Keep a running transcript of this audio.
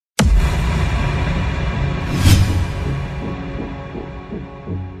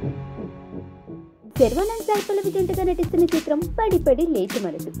శర్వానంద్ సాయి పల్లవి జంటగా నటిస్తున్న చిత్రం పడి పడి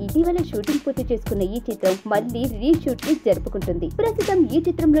లేచమనసు. ఇటీవల షూటింగ్ పూర్తి చేసుకున్న ఈ చిత్రం మళ్ళీ రీషూట్ ని జరుపుకుంటుంది. ప్రస్తుతం ఈ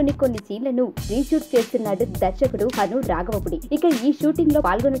చిత్రంలోని కొన్ని సీన్లను రీషూట్ చేస్తున్నాడు దర్శకుడు హను రాఘవపుడి. ఇక ఈ షూటింగ్ లో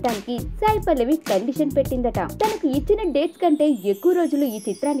పాల్గొనడానికి సాయి పల్లవి కండిషన్ పెట్టిందట. తనకు ఇచ్చిన డేట్స్ కంటే ఎక్కువ రోజులు ఈ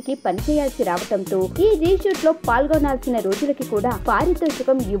చిత్రానికి పనిచేయాల్సి రావడంతో ఈ రీషూట్ లో పాల్గొనాల్సిన రోజులకి కూడా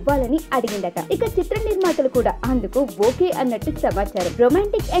పారితోషికం ఇవ్వాలని అడిగిందట. ఇక చిత్ర నిర్మాతలు కూడా అందుకు ఓకే అన్నట్టు సమాచారం.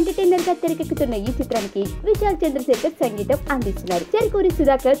 రొమాంటిక్ ఎంటర్టైనర్ గా తెరకెక్కుతున్న ఈ చిత్రానికి విశాల్ చంద్రశేఖర్ సంగీతం అందిస్తున్నారు. చెరుకూరి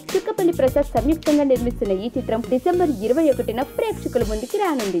సుధాకర్, చుక్కపల్లి ప్రసాద్ సంయుక్తంగా నిర్మిస్తున్న ఈ చిత్రం డిసెంబర్ 21న ప్రేక్షకుల ముందుకి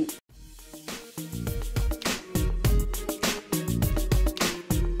రానుంది.